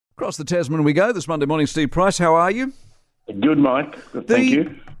Across the Tasman we go this Monday morning. Steve Price, how are you? Good, Mike. Thank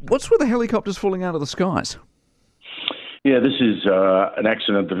you. What's with the helicopters falling out of the skies? Yeah, this is an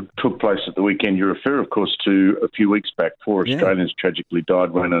accident that took place at the weekend. You refer, of course, to a few weeks back. Four Australians tragically died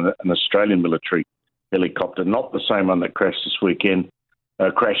when an Australian military helicopter, not the same one that crashed this weekend,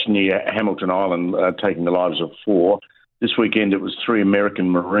 crashed near Hamilton Island, taking the lives of four. This weekend it was three American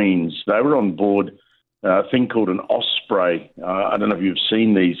Marines. They were on board a thing called an Osprey. I don't know if you've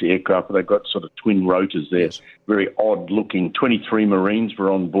seen these aircraft, but they've got sort of twin rotors there. Yes. Very odd looking. 23 Marines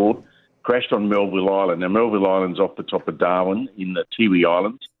were on board. Crashed on Melville Island. Now, Melville Island's off the top of Darwin in the Tiwi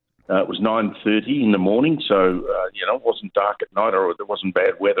Islands. It was 9:30 in the morning, so, it wasn't dark at night or there wasn't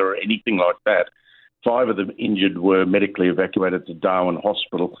bad weather or anything like that. 5 of the injured were medically evacuated to Darwin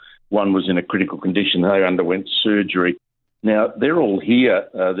Hospital. One was in a critical condition. They underwent surgery. Now, they're all here,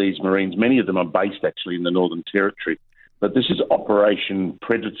 these Marines. Many of them are based, actually, in the Northern Territory. But this is Operation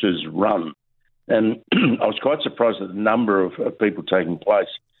Predator's Run. And I was quite surprised at the number of people taking place.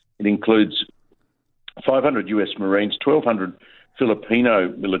 It includes 500 US Marines, 1,200 Filipino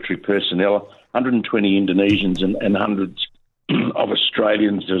military personnel, 120 Indonesians and hundreds of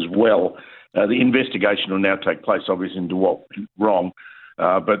Australians as well. The investigation will now take place, obviously, into what went wrong.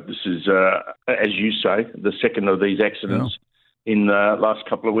 But this is, as you say, the second of these accidents in the last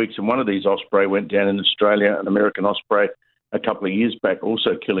couple of weeks. And one of these Osprey went down in Australia, an American Osprey, a couple of years back,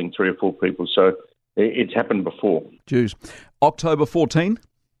 also killing 3 or 4 people. So it's happened before. Jeez. October 14?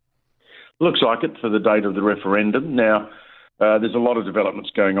 Looks like it for the date of the referendum. Now, there's a lot of developments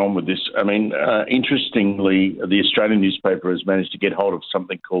going on with this. I mean, interestingly, the Australian newspaper has managed to get hold of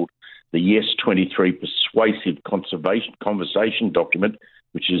something called the Yes 23 Persuasive Conversation document,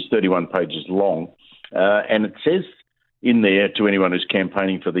 which is 31 pages long. And it says in there to anyone who's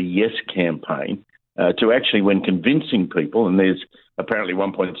campaigning for the Yes campaign, to actually, when convincing people, and there's apparently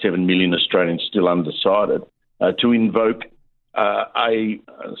 1.7 million Australians still undecided, to invoke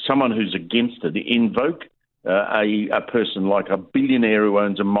someone who's against it, invoke a person like a billionaire who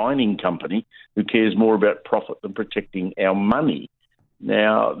owns a mining company who cares more about profit than protecting our money.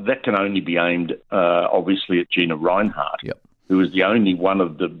 Now, that can only be aimed, obviously, at Gina Rinehart, who is the only one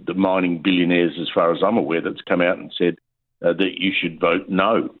of the mining billionaires, as far as I'm aware, that's come out and said that you should vote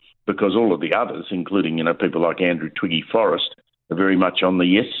no, because all of the others, including, people like Andrew Twiggy Forrest, are very much on the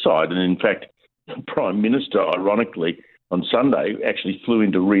yes side. And in fact, the Prime Minister, ironically, on Sunday, actually flew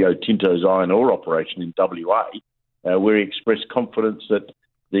into Rio Tinto's iron ore operation in WA, where he expressed confidence that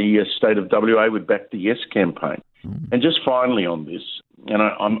the state of WA would back the Yes campaign. And just finally on this, and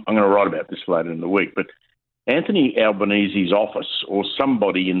I'm going to write about this later in the week, but Anthony Albanese's office or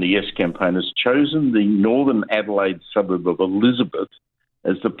somebody in the Yes campaign has chosen the northern Adelaide suburb of Elizabeth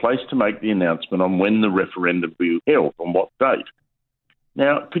as the place to make the announcement on when the referendum will be held, on what date.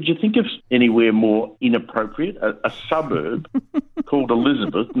 Now, could you think of anywhere more inappropriate? A suburb called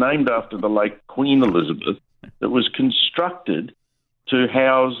Elizabeth, named after the late Queen Elizabeth, that was constructed to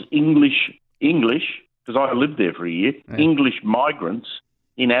house English, because I lived there for a year, English migrants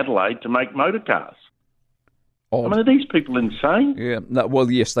in Adelaide to make motor cars. Odd. I mean, are these people insane? Yeah. No, well,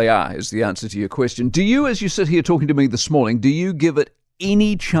 yes, they are, is the answer to your question. Do you, as you sit here talking to me this morning, do you give it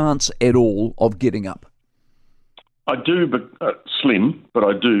any chance at all of getting up? I do, but slim, but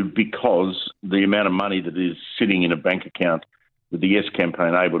I do, because the amount of money that is sitting in a bank account with the Yes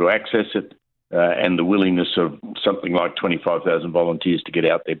campaign able to access it and the willingness of something like 25,000 volunteers to get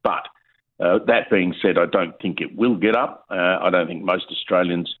out there. But that being said, I don't think it will get up. I don't think most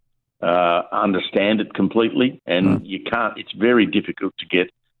Australians understand it completely, and you can't. It's very difficult to get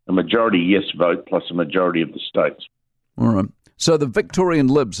a majority yes vote plus a majority of the states. All right. So the Victorian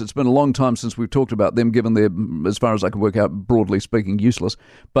Libs, it's been a long time since we've talked about them, given they're, as far as I can work out, broadly speaking, useless.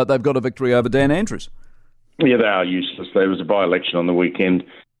 But they've got a victory over Dan Andrews. Yeah, they are useless. There was a by-election on the weekend.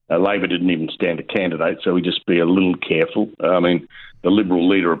 Labor didn't even stand a candidate, so we just be a little careful. I mean, the Liberal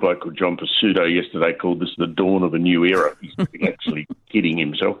leader, a bloke called John Pizzuto, yesterday called this the dawn of a new era. He's actually kidding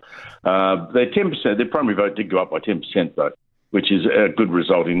himself. Their 10%, their primary vote did go up by 10%, though, which is a good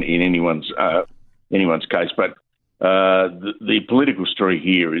result in anyone's case. But the political story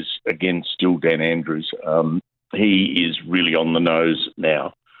here is, again, still Dan Andrews. He is really on the nose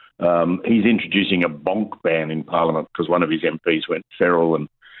now. He's introducing a bonk ban in Parliament because one of his MPs went feral and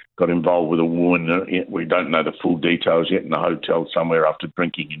got involved with a woman. We don't know the full details yet, in a hotel somewhere after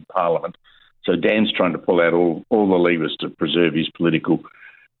drinking in Parliament. So Dan's trying to pull out all the levers to preserve his political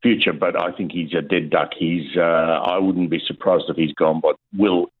future, but I think he's a dead duck. I wouldn't be surprised if he's gone, but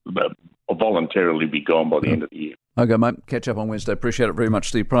will voluntarily be gone by the end of the year. Okay, mate. Catch up on Wednesday. Appreciate it very much.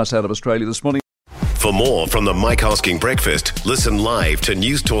 Steve Price out of Australia this morning. For more from the Mike Hosking Breakfast, listen live to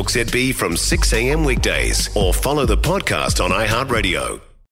News Talk ZB from 6 a.m. weekdays or follow the podcast on iHeartRadio.